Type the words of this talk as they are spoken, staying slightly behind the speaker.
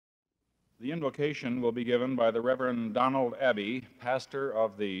The invocation will be given by the Reverend Donald Abbey, pastor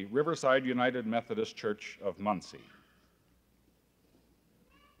of the Riverside United Methodist Church of Muncie.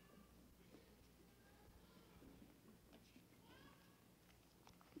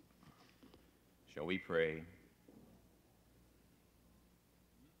 Shall we pray?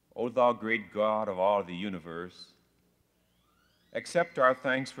 O thou great God of all the universe, accept our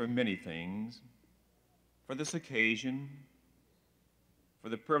thanks for many things, for this occasion, for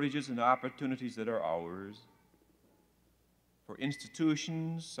the privileges and opportunities that are ours, for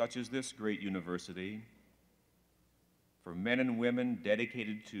institutions such as this great university, for men and women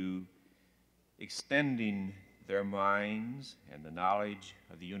dedicated to extending their minds and the knowledge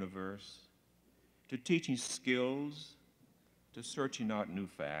of the universe, to teaching skills, to searching out new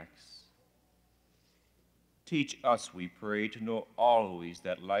facts. Teach us, we pray, to know always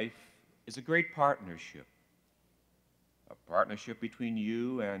that life is a great partnership, a partnership between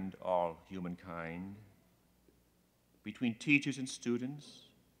you and all humankind, between teachers and students,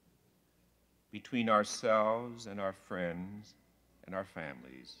 between ourselves and our friends and our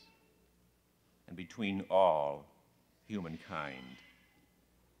families, and between all humankind.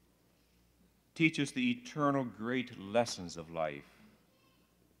 Teach us the eternal great lessons of life.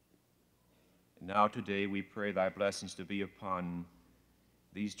 And now today we pray thy blessings to be upon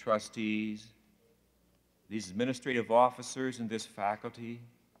these trustees, these administrative officers in this faculty,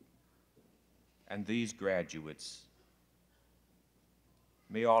 and these graduates.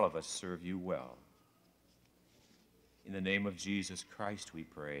 May all of us serve you well. In the name of Jesus Christ we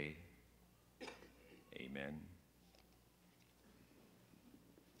pray. Amen.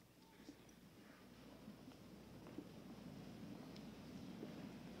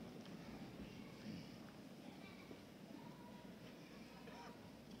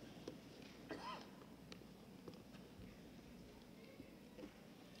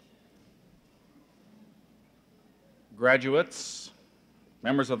 Graduates,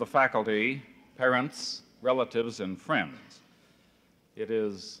 members of the faculty, parents, relatives, and friends, it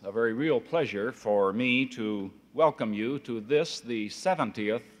is a very real pleasure for me to welcome you to this, the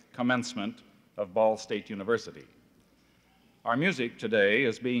 70th commencement of Ball State University. Our music today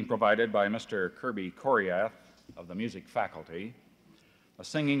is being provided by Mr. Kirby Coriath of the music faculty. The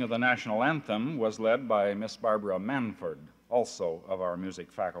singing of the national anthem was led by Miss Barbara Manford, also of our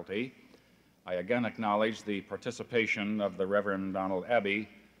music faculty. I again acknowledge the participation of the Reverend Donald Abbey,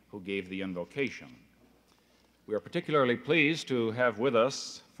 who gave the invocation. We are particularly pleased to have with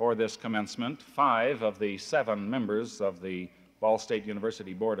us for this commencement 5 of the 7 members of the Ball State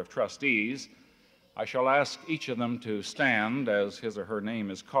University Board of Trustees. I shall ask each of them to stand as his or her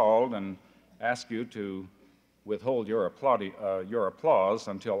name is called and ask you to withhold your applause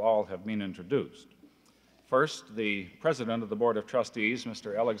until all have been introduced. First, the President of the Board of Trustees,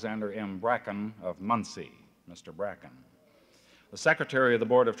 Mr. Alexander M. Bracken of Muncie. Mr. Bracken. The Secretary of the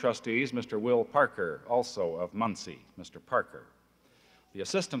Board of Trustees, Mr. Will Parker, also of Muncie. Mr. Parker. The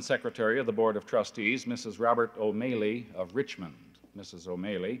Assistant Secretary of the Board of Trustees, Mrs. Robert O'Malley of Richmond. Mrs.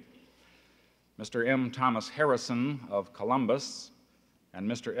 O'Malley. Mr. M. Thomas Harrison of Columbus, and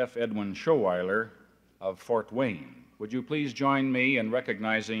Mr. F. Edwin Schoweiler of Fort Wayne. Would you please join me in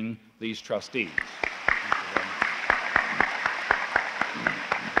recognizing these trustees?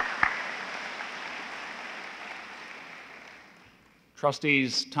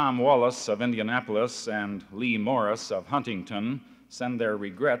 Trustees Tom Wallace of Indianapolis and Lee Morris of Huntington send their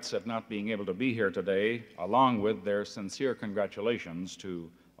regrets at not being able to be here today, along with their sincere congratulations to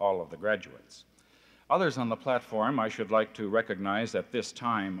all of the graduates. Others on the platform I should like to recognize at this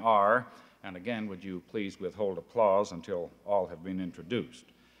time are, and again, would you please withhold applause until all have been introduced.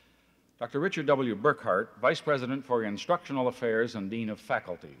 Dr. Richard W. Burkhart, Vice President for Instructional Affairs and Dean of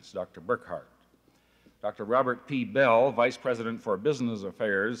Faculties, Dr. Burkhart. Dr. Robert P. Bell, Vice President for Business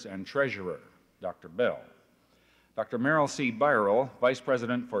Affairs and Treasurer, Dr. Bell. Dr. Merrill C. Byrell, Vice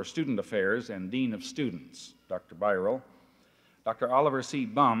President for Student Affairs and Dean of Students, Dr. Byrell. Dr. Oliver C.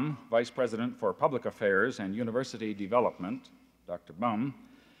 Bum, Vice President for Public Affairs and University Development, Dr. Bum.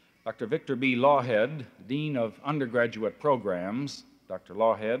 Dr. Victor B. Lawhead, Dean of Undergraduate Programs, Dr.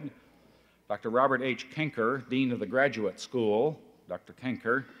 Lawhead. Dr. Robert H. Kenker, Dean of the Graduate School, Dr.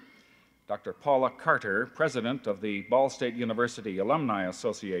 Kenker. Dr. Paula Carter, President of the Ball State University Alumni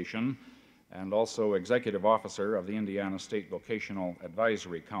Association and also Executive Officer of the Indiana State Vocational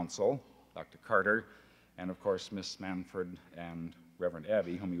Advisory Council, Dr. Carter, and of course Ms. Manford and Reverend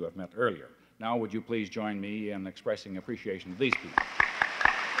Abbey, whom you have met earlier. Now would you please join me in expressing appreciation of these people.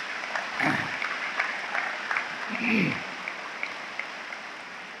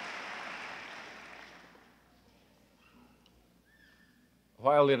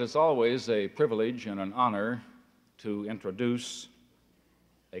 While While it is always a privilege and an honor to introduce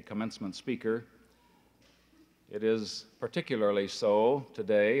a commencement speaker, it is particularly so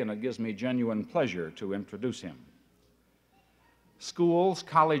today, and it gives me genuine pleasure to introduce him. Schools,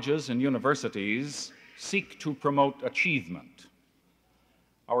 colleges, and universities seek to promote achievement.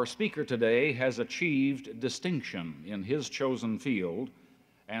 Our speaker today has achieved distinction in his chosen field,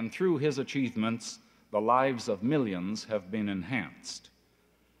 and through his achievements, the lives of millions have been enhanced.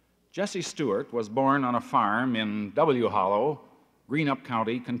 Jesse Stuart was born on a farm in W Hollow, Greenup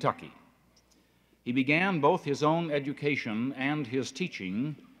County, Kentucky. He began both his own education and his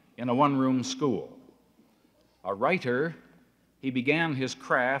teaching in a one-room school. A writer, he began his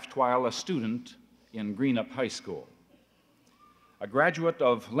craft while a student in Greenup High School. A graduate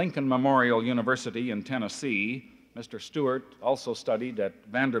of Lincoln Memorial University in Tennessee, Mr. Stuart also studied at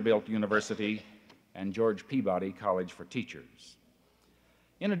Vanderbilt University and George Peabody College for Teachers.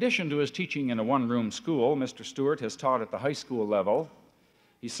 In addition to his teaching in a one-room school, Mr. Stuart has taught at the high school level.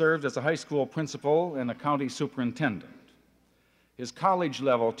 He served as a high school principal and a county superintendent. His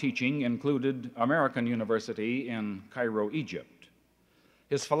college-level teaching included American University in Cairo, Egypt.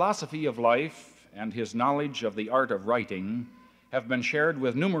 His philosophy of life and his knowledge of the art of writing have been shared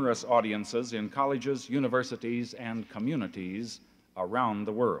with numerous audiences in colleges, universities, and communities around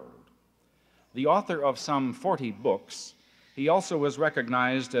the world. The author of some 40 books, he also is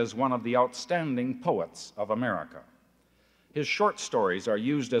recognized as one of the outstanding poets of America. His short stories are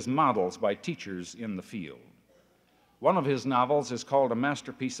used as models by teachers in the field. One of his novels is called A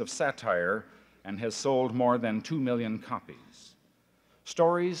Masterpiece of Satire and has sold more than 2 million copies.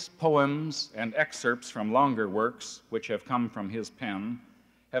 Stories, poems, and excerpts from longer works, which have come from his pen,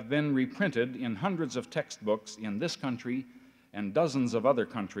 have been reprinted in hundreds of textbooks in this country and dozens of other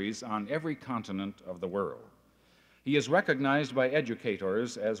countries on every continent of the world. He is recognized by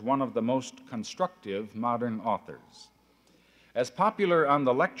educators as one of the most constructive modern authors. As popular on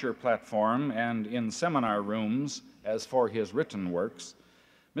the lecture platform and in seminar rooms as for his written works,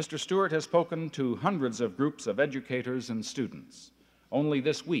 Mr. Stuart has spoken to hundreds of groups of educators and students. Only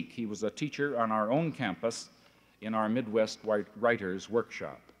this week, he was a teacher on our own campus in our Midwest Writers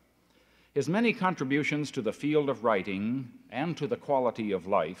Workshop. His many contributions to the field of writing and to the quality of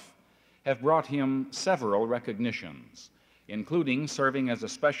life have brought him several recognitions, including serving as a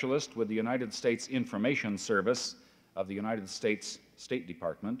specialist with the United States Information Service of the United States State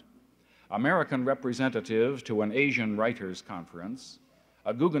Department, American representative to an Asian Writers Conference,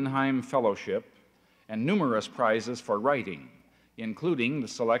 a Guggenheim Fellowship, and numerous prizes for writing, including the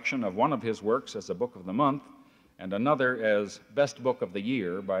selection of one of his works as a Book of the Month and another as Best Book of the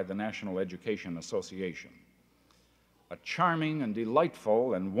Year by the National Education Association. A charming and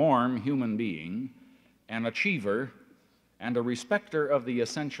delightful and warm human being, an achiever, and a respecter of the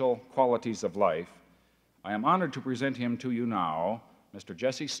essential qualities of life, I am honored to present him to you now, Mr.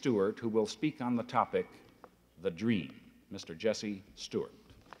 Jesse Stuart, who will speak on the topic, The Dream. Mr. Jesse Stuart.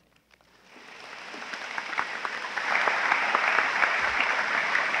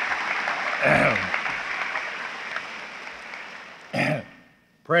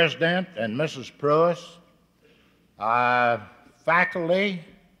 President and Mrs. Pruis, faculty,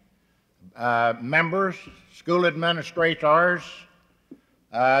 members, school administrators,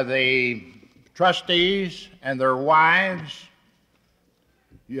 the trustees and their wives,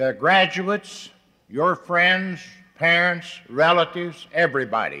 graduates, your friends, parents, relatives,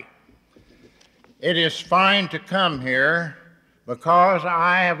 everybody. It is fine to come here because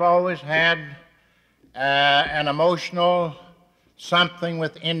I have always had an emotional something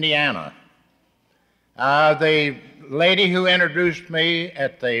with Indiana. The lady who introduced me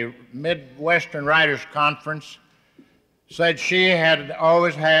at the Midwestern Writers Conference said she had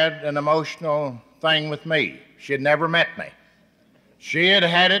always had an emotional thing with me. She had never met me. She had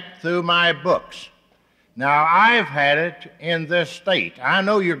had it through my books. Now, I've had it in this state. I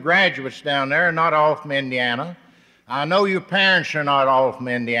know your graduates down there are not all from Indiana. I know your parents are not all from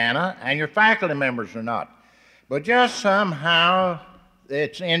Indiana, and your faculty members are not. But just somehow,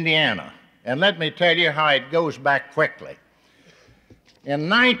 it's Indiana. And let me tell you how it goes back quickly. In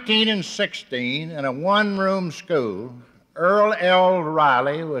 1916, in a one-room school, Earl L.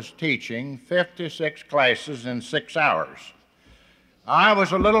 Riley was teaching 56 classes in 6 hours. I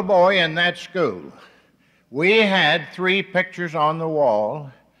was a little boy in that school. We had 3 pictures on the wall.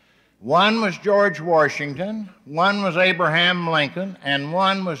 One was George Washington, one was Abraham Lincoln, and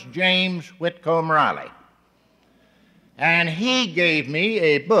one was James Whitcomb Riley. And he gave me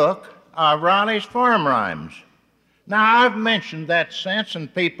a book of Riley's farm rhymes. Now, I've mentioned that since,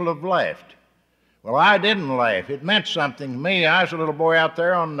 and people have laughed. Well, I didn't laugh. It meant something to me. I was a little boy out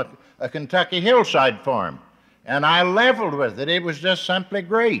there on a Kentucky hillside farm, and I leveled with it. It was just simply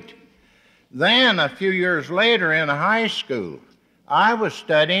great. Then, a few years later in high school, I was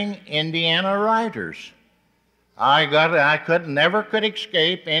studying Indiana writers. I never could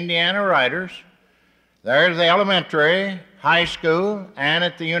escape Indiana writers. There's the elementary, high school, and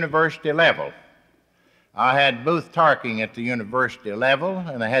at the university level. I had Booth Tarking at the university level,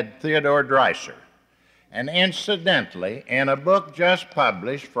 and I had Theodore Dreiser. And incidentally, in a book just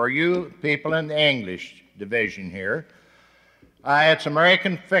published for you people in the English division here, it's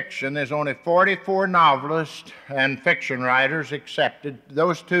American fiction. There's only 44 novelists and fiction writers accepted.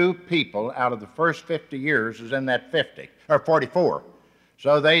 Those two people out of the first 50 years is in that 50, or 44.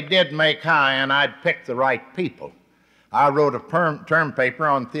 So they did make high, and I'd picked the right people. I wrote a term paper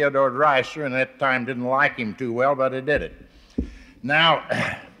on Theodore Dreiser, and at that time didn't like him too well, but I did it. Now,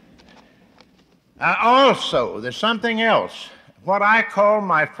 also, there's something else. What I call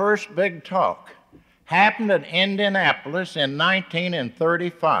my first big talk happened in Indianapolis in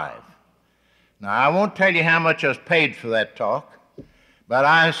 1935. Now, I won't tell you how much I was paid for that talk, but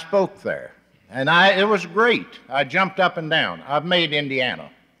I spoke there, and it was great. I jumped up and down. I've made Indiana.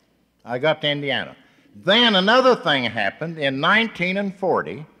 I got to Indiana. Then another thing happened in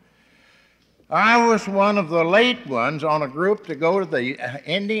 1940. I was one of the late ones on a group to go to the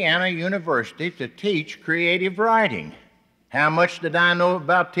Indiana University to teach creative writing. How much did I know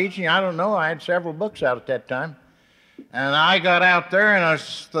about teaching? I don't know. I had several books out at that time. And I got out there, and I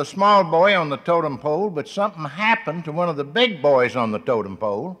was the small boy on the totem pole, but something happened to one of the big boys on the totem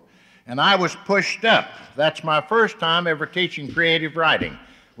pole, and I was pushed up. That's my first time ever teaching creative writing.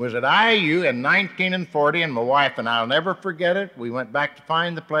 It was at IU in 1940, and my wife and I'll never forget it. We went back to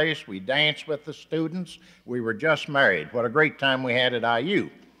find the place. We danced with the students. We were just married. What a great time we had at IU.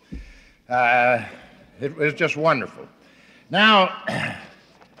 It was just wonderful. Now,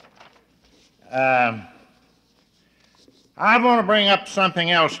 I want to bring up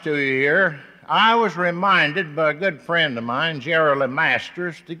something else to you here. I was reminded by a good friend of mine, Gerald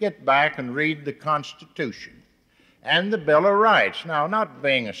Masters, to get back and read the Constitution and the Bill of Rights. Now, not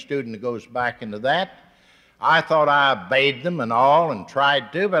being a student that goes back into that, I thought I obeyed them and all and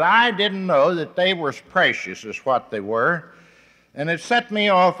tried to, but I didn't know that they were as precious as what they were, and it set me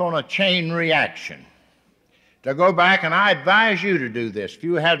off on a chain reaction to go back, and I advise you to do this if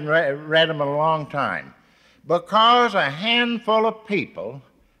you hadn't read them in a long time, because a handful of people,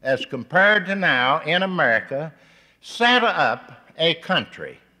 as compared to now in America, set up a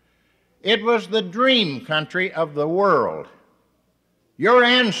country. It was the dream country of the world. Your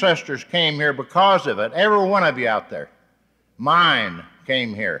ancestors came here because of it, every one of you out there. Mine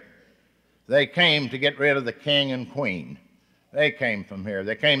came here. They came to get rid of the king and queen. They came from here.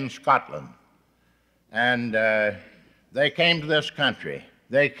 They came from Scotland. And they came to this country.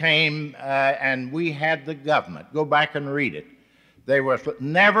 They came, and we had the government. Go back and read it. There was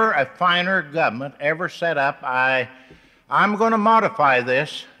never a finer government ever set up. I'm going to modify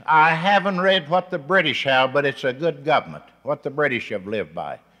this. I haven't read what the British have, but it's a good government, what the British have lived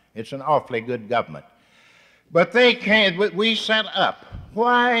by. It's an awfully good government. But we set up.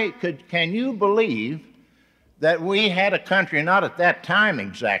 Can you believe that we had a country, not at that time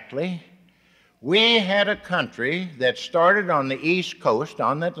exactly, we had a country that started on the East Coast,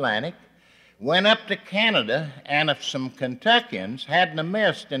 on the Atlantic, went up to Canada, and if some Kentuckians hadn't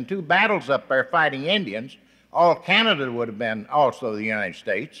missed in two battles up there fighting Indians, all Canada would have been also the United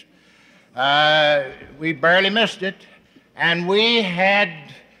States. We barely missed it, and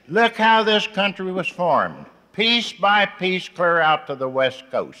look how this country was formed, piece by piece clear out to the West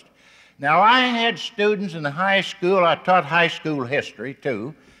Coast. Now, I had students in high school, I taught high school history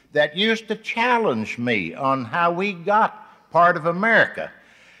too, that used to challenge me on how we got part of America.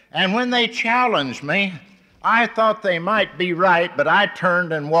 And when they challenged me, I thought they might be right, but I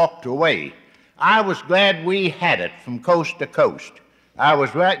turned and walked away. I was glad we had it from coast to coast. I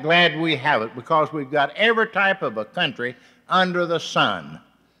was glad we have it because we've got every type of a country under the sun.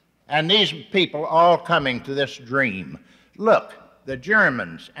 And these people all coming to this dream. Look, the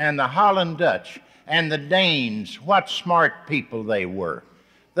Germans and the Holland Dutch and the Danes, what smart people they were.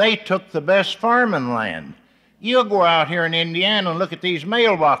 They took the best farming land. You'll go out here in Indiana and look at these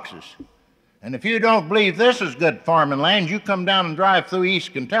mailboxes. And if you don't believe this is good farming land, you come down and drive through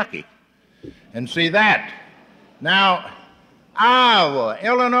East Kentucky and see that. Now, Iowa,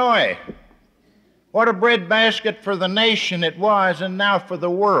 Illinois, what a breadbasket for the nation it was, and now for the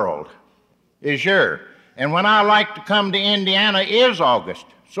world is here. And when I like to come to Indiana is August,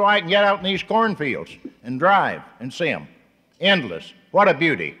 so I can get out in these cornfields and drive and see them. Endless. What a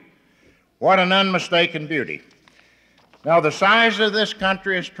beauty. What an unmistaken beauty. Now, the size of this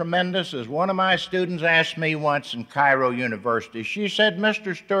country is tremendous. As one of my students asked me once in Cairo University, she said,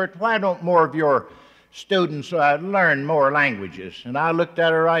 "Mr. Stuart, why don't more of your students learn more languages?" And I looked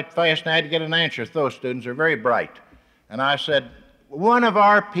at her right fast, and I had to get an answer. Those students are very bright. And I said, one of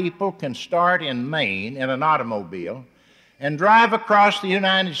our people can start in Maine in an automobile and drive across the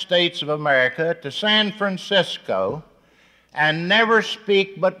United States of America to San Francisco and never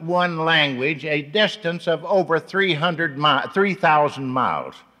speak but one language, a distance of over 3,000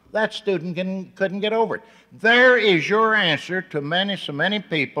 miles. That student couldn't get over it. There is your answer to so many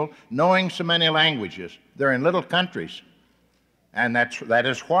people knowing so many languages. They're in little countries, and that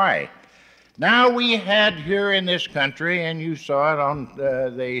is why. Now we had here in this country, and you saw it on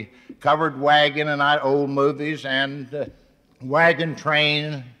the covered wagon and old movies and wagon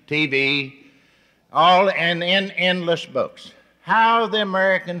train, TV, all and in endless books, how the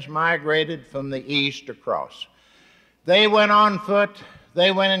Americans migrated from the east across. They went on foot.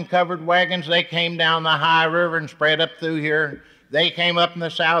 They went in covered wagons. They came down the high river and spread up through here. They came up in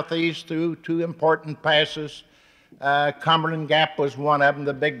the southeast through two important passes. Cumberland Gap was one of them,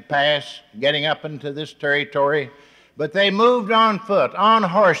 the big pass, getting up into this territory. But they moved on foot, on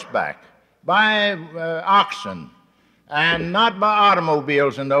horseback, by oxen, and not by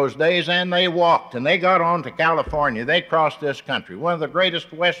automobiles in those days, and they walked, and they got on to California. They crossed this country, one of the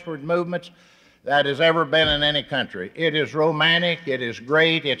greatest westward movements that has ever been in any country. It is romantic, it is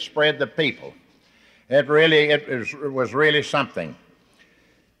great, it spread the people. It was really something.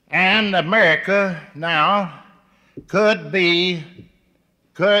 And America now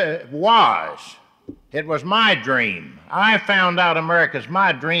it was my dream. I found out America's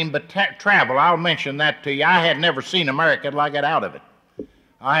my dream, but travel, I'll mention that to you. I had never seen America till I got out of it.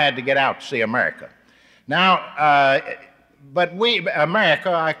 I had to get out to see America. Now, but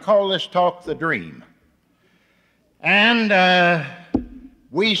America, I call this talk the dream. And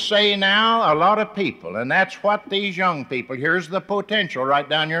we say now, a lot of people, and that's what these young people, here's the potential right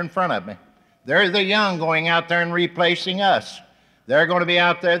down here in front of me. They're the young going out there and replacing us. They're going to be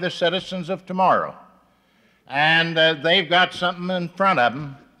out there, the citizens of tomorrow. And they've got something in front of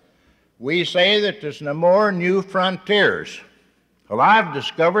them. We say that there's no more new frontiers. Well, I've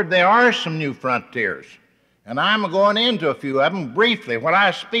discovered there are some new frontiers. And I'm going into a few of them briefly when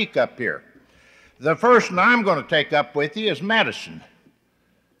I speak up here. The first one I'm going to take up with you is medicine.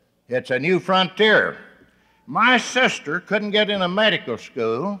 It's a new frontier. My sister couldn't get in a medical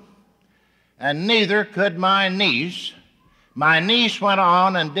school, and neither could my niece. My niece went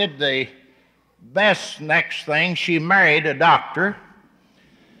on and did the best next thing. She married a doctor.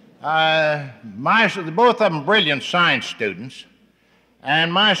 Both of them brilliant science students,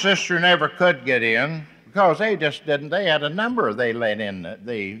 and my sister never could get in because they just didn't. They had a number they let in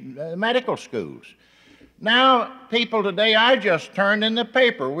the medical schools. Now, people today, I just turned in the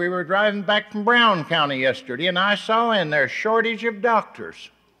paper. We were driving back from Brown County yesterday, and I saw in there shortage of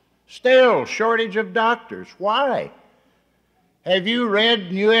doctors. Still, shortage of doctors. Why? Have you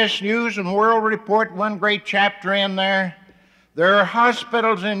read U.S. News and World Report, one great chapter in there? There are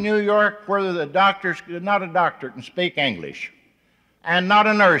hospitals in New York where not a doctor can speak English, and not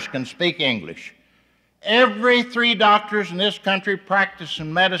a nurse can speak English. Every 3 doctors in this country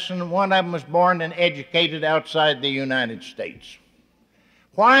practicing medicine, one of them was born and educated outside the United States.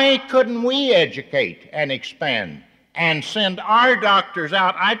 Why couldn't we educate and expand and send our doctors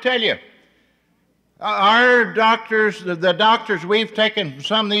out? I tell you, our doctors, the doctors we've taken from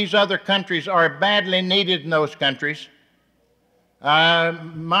some of these other countries are badly needed in those countries.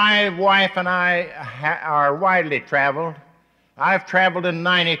 My wife and I are widely traveled. I've traveled in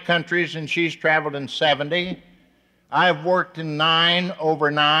 90 countries, and she's traveled in 70. I've worked in 9,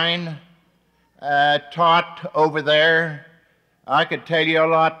 taught over there. I could tell you a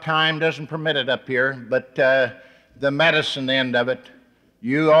lot. Time doesn't permit it up here, but the medicine end of it,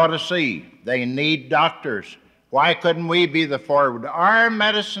 you ought to see. They need doctors. Why couldn't we be the forward? Our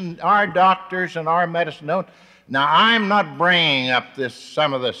medicine, our doctors and our medicine don't. Now, I'm not bringing up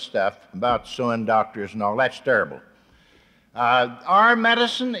some of this stuff about suing doctors and all. That's terrible. Our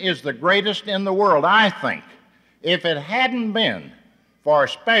medicine is the greatest in the world, I think. If it hadn't been for a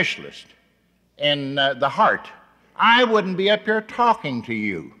specialist in the heart, I wouldn't be up here talking to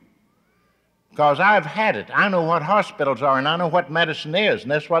you, because I've had it. I know what hospitals are, and I know what medicine is,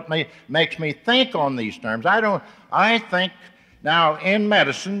 and that's what makes me think on these terms. I think now in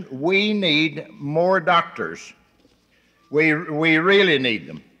medicine we need more doctors. We really need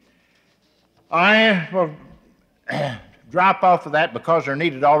them. I will drop off of that because they're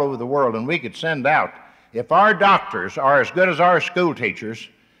needed all over the world, and we could send out. If our doctors are as good as our school teachers,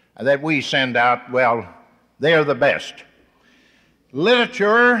 that we send out, well, they're the best.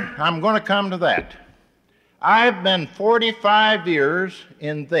 Literature, I'm going to come to that. I've been 45 years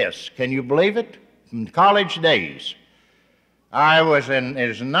in this. Can you believe it? From college days. It was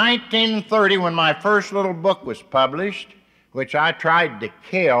 1930 when my first little book was published, which I tried to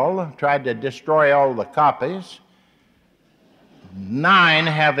kill, tried to destroy all the copies. 9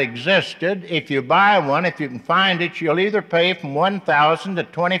 have existed. If you buy one, if you can find it, you'll either pay from $1,000 to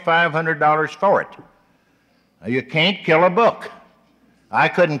 $2,500 for it. You can't kill a book. I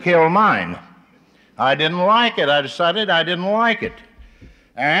couldn't kill mine. I didn't like it. I decided I didn't like it.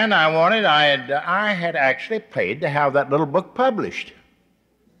 And I had actually paid to have that little book published.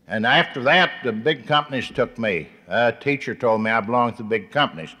 And after that, the big companies took me. A teacher told me I belonged to the big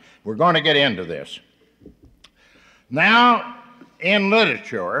companies. We're going to get into this. Now, in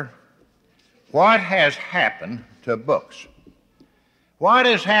literature, what has happened to books? What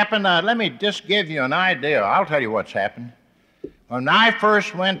has happened? Let me just give you an idea. I'll tell you what's happened. When I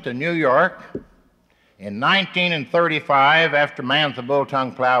first went to New York in 1935, after Man with the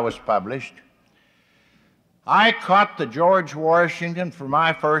Bull-Tongue Plow was published, I caught the George Washington for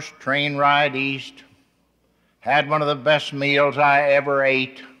my first train ride east, had one of the best meals I ever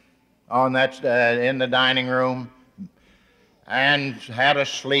ate on that, in the dining room, and had a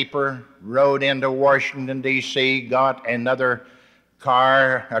sleeper, rode into Washington, D.C., got another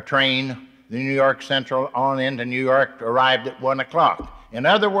car, a train, the New York Central on into New York, arrived at 1 o'clock. In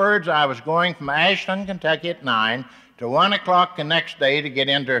other words, I was going from Ashland, Kentucky at 9 to 1 o'clock the next day to get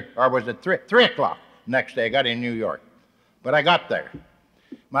into, or was it 3 o'clock the next day I got in New York. But I got there.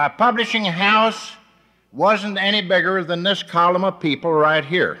 My publishing house wasn't any bigger than this column of people right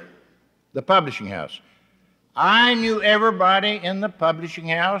here, the publishing house. I knew everybody in the publishing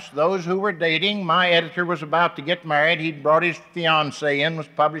house, those who were dating. My editor was about to get married. He'd brought his fiancée in, was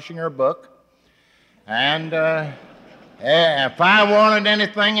publishing her book. And if I wanted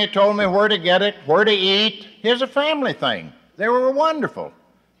anything, he told me where to get it, where to eat. Here's a family thing. They were wonderful.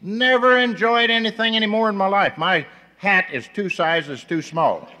 Never enjoyed anything any more in my life. My hat is 2 sizes too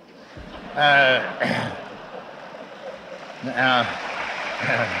small. Well,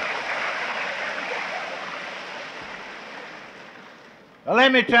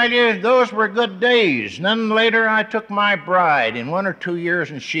 let me tell you, those were good days. And then later I took my bride in 1 or 2 years,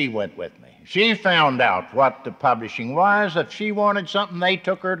 and she went with me. She found out what the publishing was. If she wanted something, they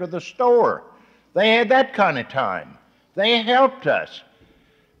took her to the store. They had that kind of time. They helped us.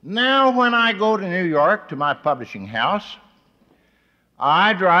 Now, when I go to New York to my publishing house,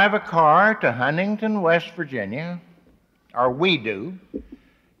 I drive a car to Huntington, West Virginia, or we do,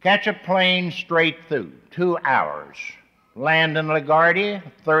 catch a plane straight through, 2 hours. Land in LaGuardia,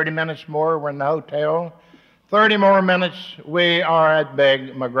 30 minutes more, we're in the hotel. 30 more minutes, we are at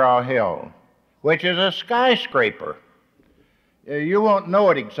Big McGraw-Hill, which is a skyscraper. You won't know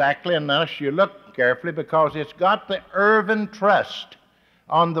it exactly unless you look carefully, because it's got the Irvin Trust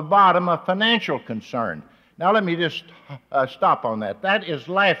on the bottom, a financial concern. Now let me just stop on that. That is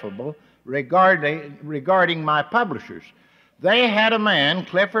laughable regarding my publishers. They had a man,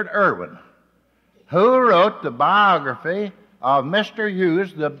 Clifford Irwin, who wrote the biography of Mr.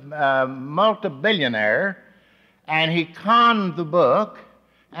 Hughes, the multi-billionaire, and he conned the book,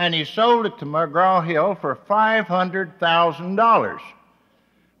 and he sold it to McGraw-Hill for $500,000.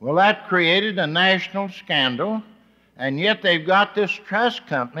 Well, that created a national scandal, and yet they've got this trust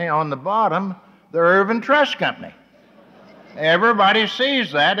company on the bottom, the Irvin Trust Company. Everybody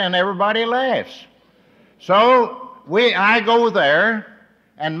sees that, and everybody laughs. So I go there,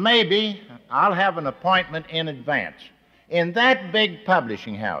 and maybe I'll have an appointment in advance. In that big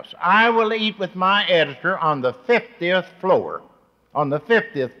publishing house, I will eat with my editor on the 50th floor. On the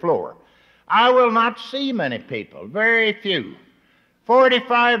 50th floor. I will not see many people, very few.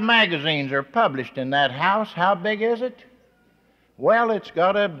 45 magazines are published in that house. How big is it? Well, it's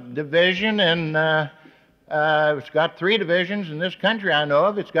got a division in, it's got 3 divisions in this country I know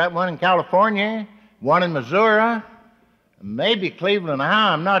of. It's got one in California, one in Missouri, maybe Cleveland,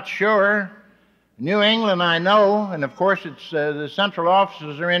 Ohio, I'm not sure. New England, I know, and of course it's the central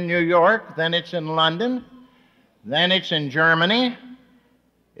offices are in New York, then it's in London, then it's in Germany,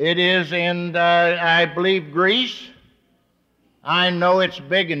 it is in, I believe, Greece. I know it's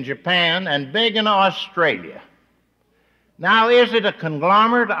big in Japan and big in Australia. Now, is it a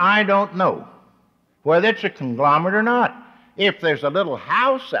conglomerate? I don't know whether it's a conglomerate or not. If there's a little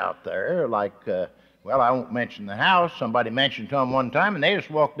house out there, like, well, I won't mention the house. Somebody mentioned to them one time, and they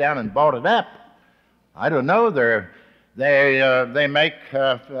just walked down and bought it up. I don't know. They make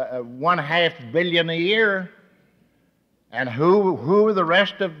 $1.5 billion a year, And who were the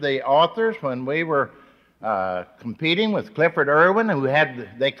rest of the authors when we were competing with Clifford Irwin, who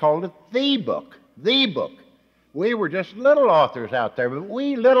they called it the book, the book. We were just little authors out there, but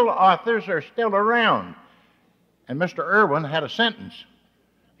we little authors are still around. And Mr. Irwin had a sentence.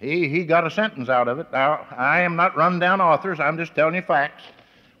 He got a sentence out of it. Now, I am not run down authors, I'm just telling you facts.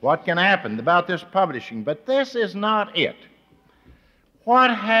 What can happen about this publishing? But this is not it.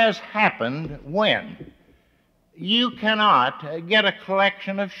 What has happened when you cannot get a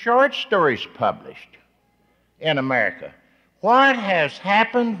collection of short stories published in America? What has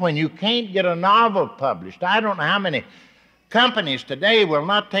happened when you can't get a novel published? I don't know how many companies today will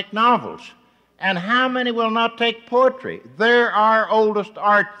not take novels, and how many will not take poetry. They're our oldest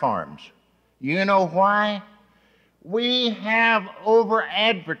art forms. You know why? We have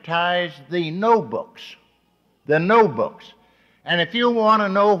over-advertised the no-books, the no-books. And if you want to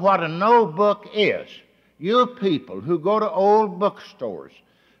know what a no-book is, you people who go to old bookstores,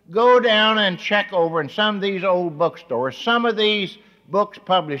 go down and check over in some of these old bookstores. Some of these books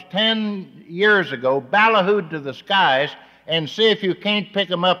published 10 years ago, ballyhooed to the skies, and see if you can't pick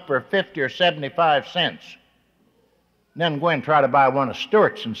them up for 50 or 75 cents. Then go and try to buy one of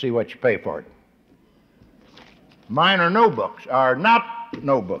Stuart's and see what you pay for it. Mine are no books, are not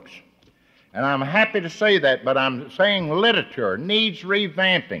no books. And I'm happy to say that, but I'm saying literature needs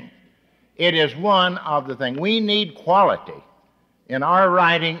revamping. It is one of the things. We need quality in our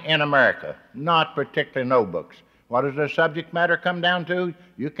writing in America, not particularly no books. What does the subject matter come down to?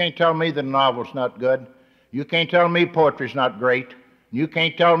 You can't tell me the novel's not good. You can't tell me poetry's not great. You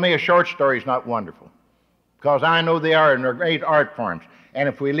can't tell me a short story's not wonderful, because I know they are, and they're great art forms. And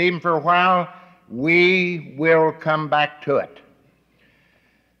if we leave them for a while, we will come back to it.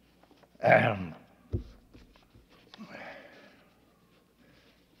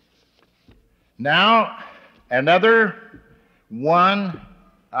 Now, another one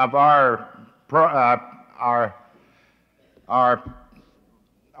of our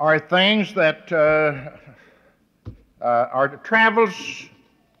things that are travels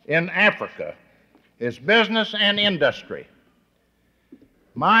in Africa is business and industry.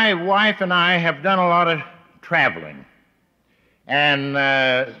 My wife and I have done a lot of traveling, and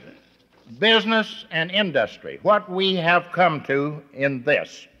business and industry, what we have come to in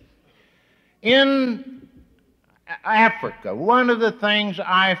this. In Africa, one of the things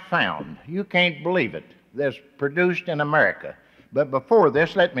I found, you can't believe it, that's produced in America. But before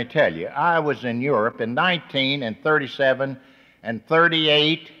this, let me tell you, I was in Europe in 19 and 37 and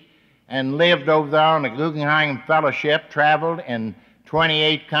 38 and lived over there on the Guggenheim Fellowship, traveled in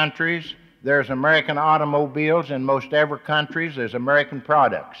 28 countries. There's American automobiles in most every country. There's American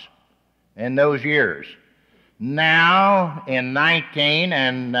products in those years. Now, in 19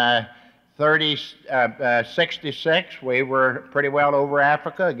 and 66, we were pretty well over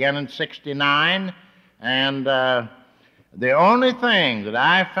Africa, again in 69, and the only thing that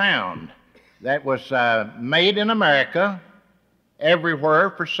I found that was made in America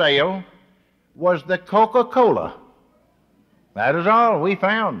everywhere for sale was the Coca-Cola. That is all we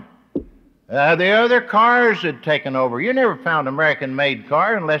found. The other cars had taken over. You never found an American-made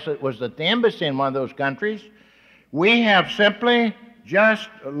car unless it was at the embassy in one of those countries. We have simply just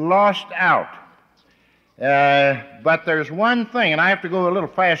lost out. But there's one thing, and I have to go a little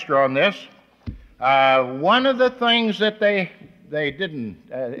faster on this. One of the things that they didn't,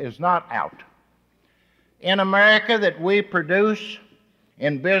 is not out. In America that we produce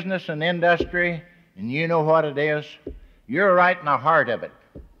in business and industry, and you know what it is, you're right in the heart of it.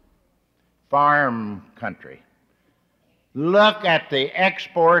 Farm country. Look at the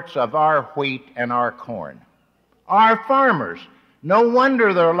exports of our wheat and our corn. Our farmers, no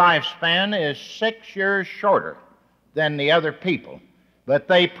wonder their lifespan is 6 years shorter than the other people, but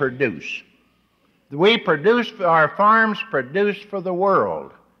they produce. We produce, our farms produce for the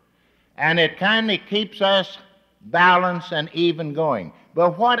world, and it kind of keeps us balanced and even going.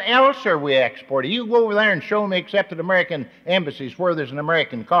 But what else are we exporting? You go over there and show me, except at American embassies, where there's an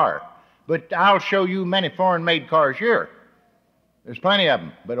American car. But I'll show you many foreign-made cars here. There's plenty of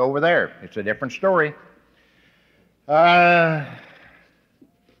them, but over there, it's a different story.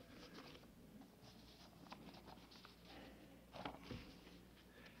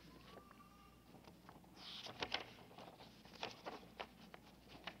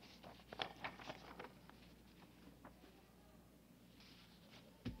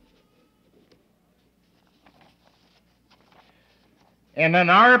 And in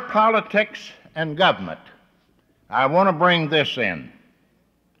our politics and government, I want to bring this in.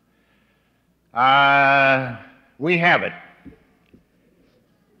 We have it.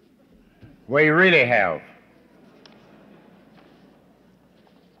 We really have.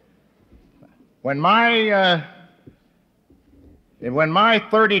 When my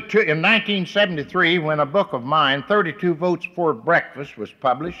 32, in 1973, when a book of mine, 32 Votes for Breakfast, was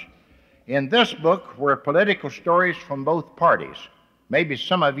published, in this book were political stories from both parties. Maybe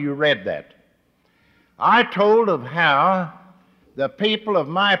some of you read that. I told of how the people of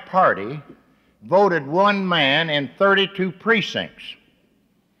my party voted one man in 32 precincts.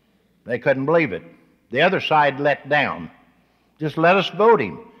 They couldn't believe it. The other side let down. Just let us vote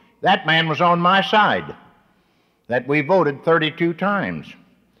him. That man was on my side, that we voted 32 times.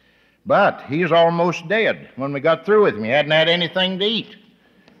 But he's almost dead. When we got through with him, he hadn't had anything to eat.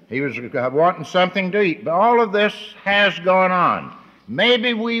 He was wanting something to eat. But all of this has gone on.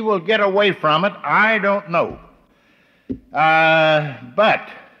 Maybe we will get away from it. I don't know. But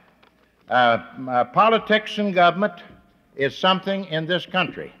politics and government is something in this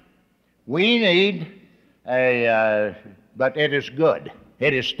country. We need but it is good.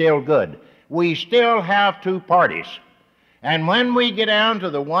 It is still good. We still have two parties. And when we get down to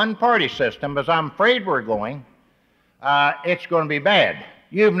the one-party system, as I'm afraid we're going, it's going to be bad.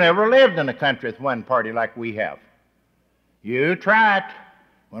 You've never lived in a country with one party like we have. You try it.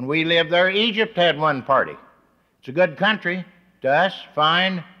 When we lived there, Egypt had one party. It's a good country to us,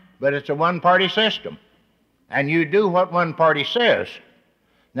 fine, but it's a one-party system. And you do what one party says.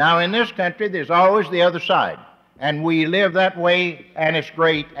 Now, in this country, there's always the other side. And we live that way, and it's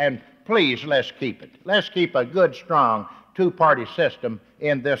great, and please, let's keep it. Let's keep a good, strong two-party system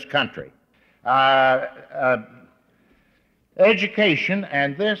in this country. Education,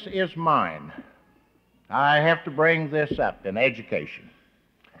 and this is mine. I have to bring this up in education.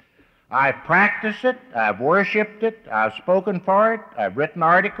 I practice it, I've worshipped it, I've spoken for it, I've written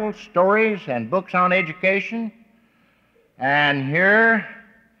articles, stories, and books on education. And here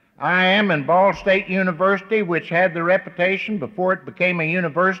I am in Ball State University, which had the reputation before it became a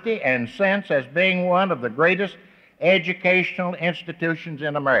university and since as being one of the greatest educational institutions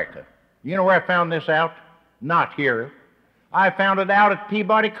in America. You know where I found this out? Not here. I found it out at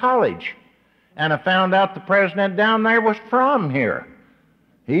Peabody College. And I found out the president down there was from here.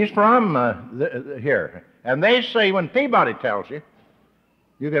 He's from here. And they say when Peabody tells you,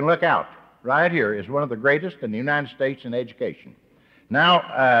 you can look out. Right here is one of the greatest in the United States in education. Now,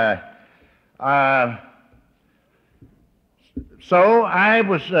 so I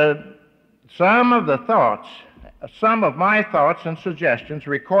was, some of my thoughts and suggestions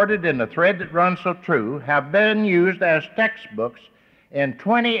recorded in the thread that runs so true have been used as textbooks in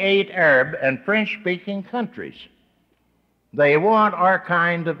 28 Arab and French-speaking countries. They want our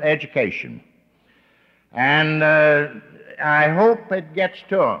kind of education. And I hope it gets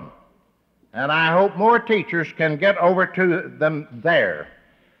to them. And I hope more teachers can get over to them there.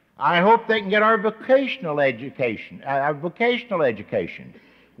 I hope they can get our vocational education.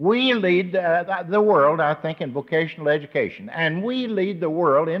 We lead the world, I think, in vocational education. And we lead the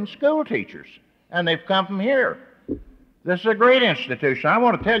world in school teachers. And they've come from here. This is a great institution. I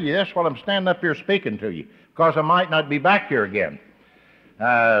want to tell you this while I'm standing up here speaking to you, because I might not be back here again.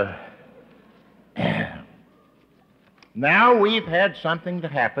 Now we've had something to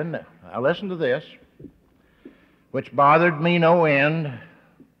happen. Now listen to this, which bothered me no end,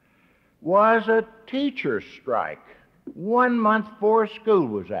 was a teacher's strike 1 month before school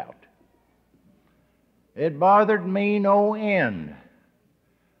was out. It bothered me no end.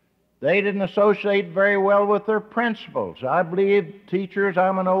 They didn't associate very well with their principals. I believe teachers,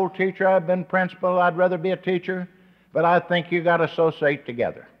 I'm an old teacher, I've been principal, I'd rather be a teacher, but I think you got to associate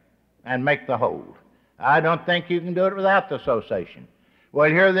together and make the whole. I don't think you can do it without the association. Well,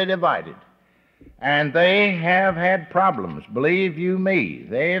 here they're divided. And they have had problems, believe you me.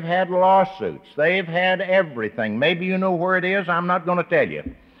 They've had lawsuits. They've had everything. Maybe you know where it is. I'm not going to tell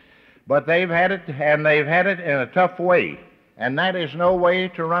you. But they've had it, and they've had it in a tough way. And that is no way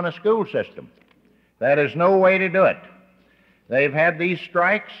to run a school system. That is no way to do it. They've had these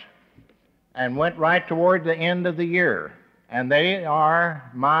strikes and went right toward the end of the year. And they are,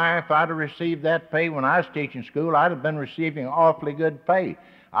 if I'd have received that pay when I was teaching school, I'd have been receiving awfully good pay.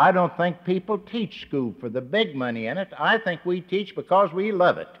 I don't think people teach school for the big money in it. I think we teach because we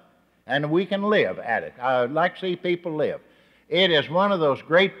love it, and we can live at it. I would like to see people live. It is one of those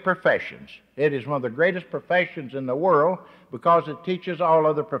great professions. It is one of the greatest professions in the world because it teaches all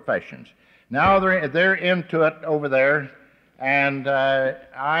other professions. Now they're into it over there, and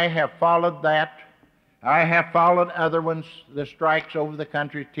I have followed that. I have followed other ones, the strikes over the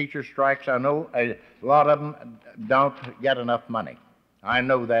country, teacher strikes. I know a lot of them don't get enough money. I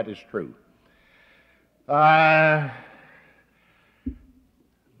know that is true.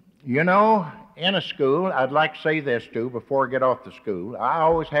 You know, in a school, I'd like to say this too before I get off the school. I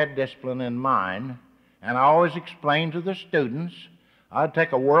always had discipline in mind, and I always explained to the students, I'd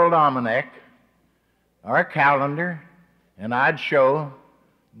take a world almanac or a calendar, and I'd show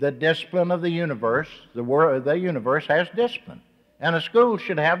the discipline of the universe. The universe has discipline, and a school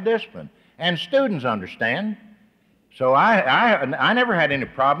should have discipline, and students understand. So I never had any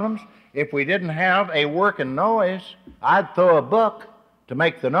problems. If we didn't have a working noise, I'd throw a book to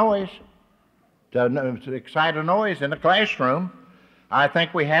make the noise, to excite a noise in the classroom. I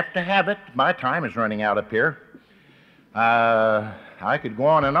think we have to have it. My time is running out up here. I could go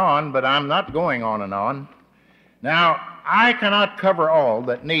on, but I'm not going on and on. Now, I cannot cover all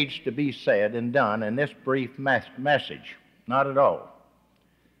that needs to be said and done in this brief message. Not at all.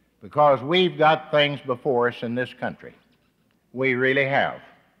 Because we've got things before us in this country. We really have.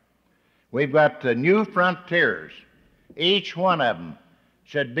 We've got the new frontiers. Each one of them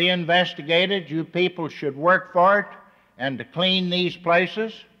should be investigated. You people should work for it, and to clean these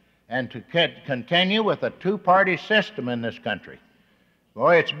places, and to continue with a two-party system in this country.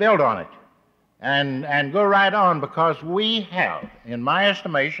 Boy, it's built on it. And go right on, because we have, in my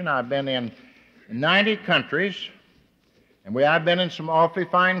estimation, I've been in 90 countries, and I've been in some awfully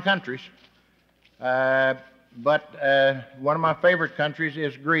fine countries. But one of my favorite countries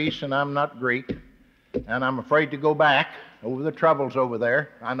is Greece, and I'm not Greek, and I'm afraid to go back over the troubles over there.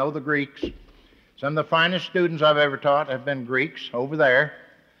 I know the Greeks. Some of the finest students I've ever taught have been Greeks over there.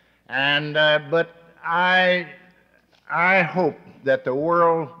 And but I hope that the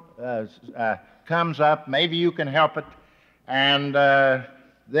world comes up. Maybe you can help it. And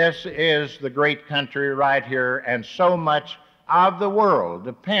this is the great country right here, and so much of the world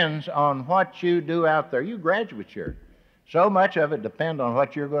depends on what you do out there. You graduates here, so much of it depends on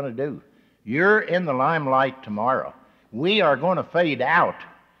what you're going to do. You're in the limelight tomorrow. We are going to fade out,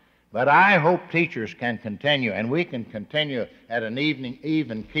 but I hope teachers can continue, and we can continue at an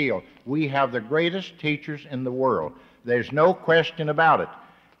even keel. We have the greatest teachers in the world. There's no question about it.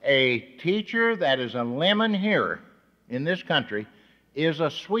 A teacher that is a lemon here in this country is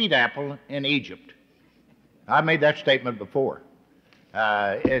a sweet apple in Egypt. I made that statement before.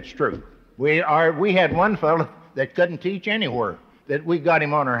 It's true. We had one fellow that couldn't teach anywhere, that we got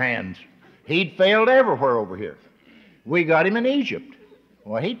him on our hands. He'd failed everywhere over here. We got him in Egypt.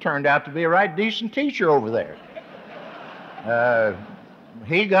 Well, he turned out to be a right decent teacher over there.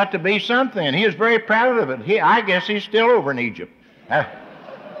 He got to be something, and he was very proud of it. I guess he's still over in Egypt.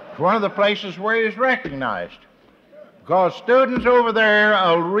 It's one of the places where he was recognized. Because students over there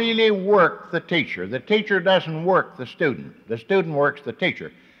will really work the teacher. The teacher doesn't work the student. The student works the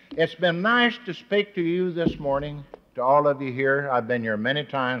teacher. It's been nice to speak to you this morning, to all of you here. I've been here many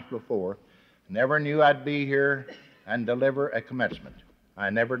times before. Never knew I'd be here and deliver a commencement.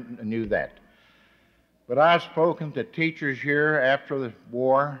 I never knew that. But I've spoken to teachers here after the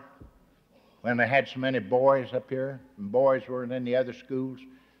war, when they had so many boys up here, and boys weren't in the other schools.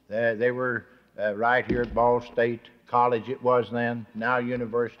 They were right here at Ball State College, it was then, now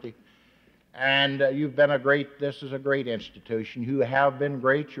university. And this is a great institution. You have been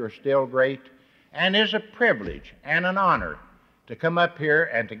great, you're still great, and it's a privilege and an honor to come up here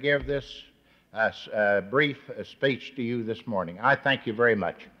and to give this brief speech to you this morning. I thank you very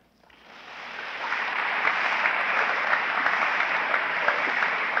much.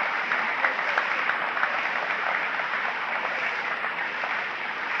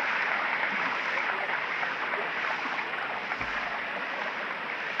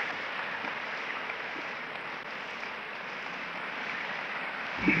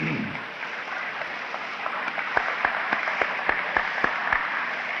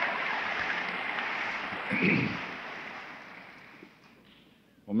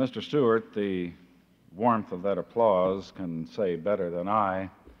 Well, Mr. Stuart, the warmth of that applause can say better than I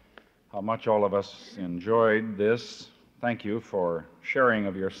how much all of us enjoyed this. Thank you for sharing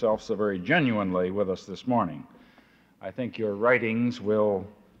of yourself so very genuinely with us this morning. I think your writings will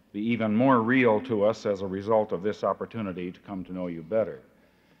be even more real to us as a result of this opportunity to come to know you better.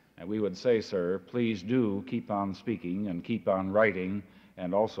 And we would say, sir, please do keep on speaking and keep on writing,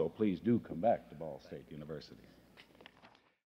 and also please do come back to Ball State University.